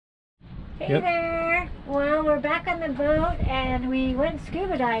Hey Yep. there! Well, we're back on the boat and we went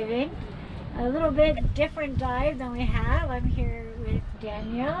scuba diving. A little bit different dive than we have. I'm here with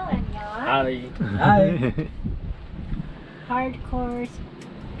Daniel and Jan. Hi. Hardcore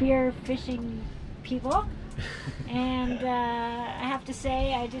spear fishing people. And I have to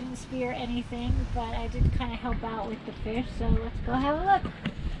say I didn't spear anything, but I did kind of help out with the fish. So let's go have a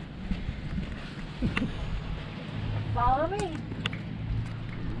look. Follow me.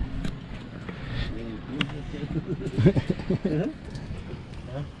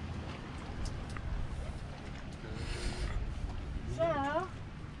 So,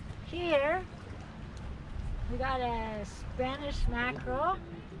 here we got a Spanish mackerel,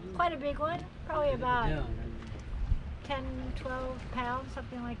 quite a big one, probably about 10, 12 pounds,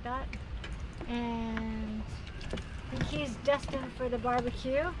 something like that. And I think he's destined for the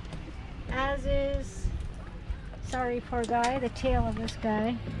barbecue, as is, sorry poor guy, the tail of this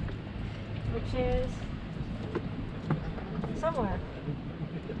guy, which is somewhere.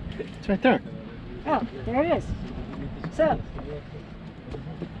 It's right there. Oh, there it is. So,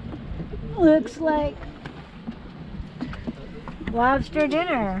 looks like lobster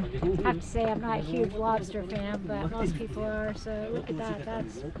dinner. I have to say I'm not a huge lobster fan, but most people are, so look at that.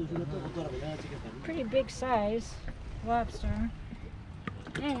 That's pretty big size lobster.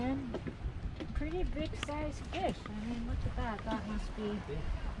 And pretty big size fish. I mean, look at that. That must be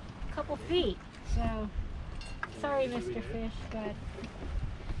a couple feet. So, sorry, Mr. Fish, but,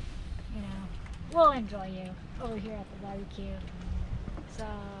 you know, we'll enjoy you over here at the barbecue. So,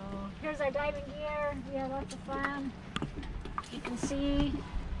 here's our diving gear. We had lots of fun. You can see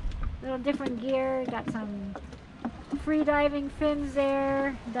a little different gear. Got some free diving fins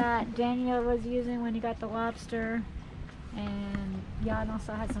there that Daniel was using when he got the lobster. And Jan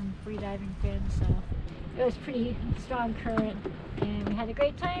also had some free diving fins, so it was pretty strong current. And we had a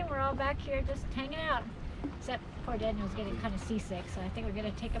great time. We're all back here just hanging out. Except poor Daniel's getting kind of seasick, so I think we're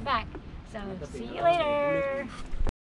going to take him back. So, see you later!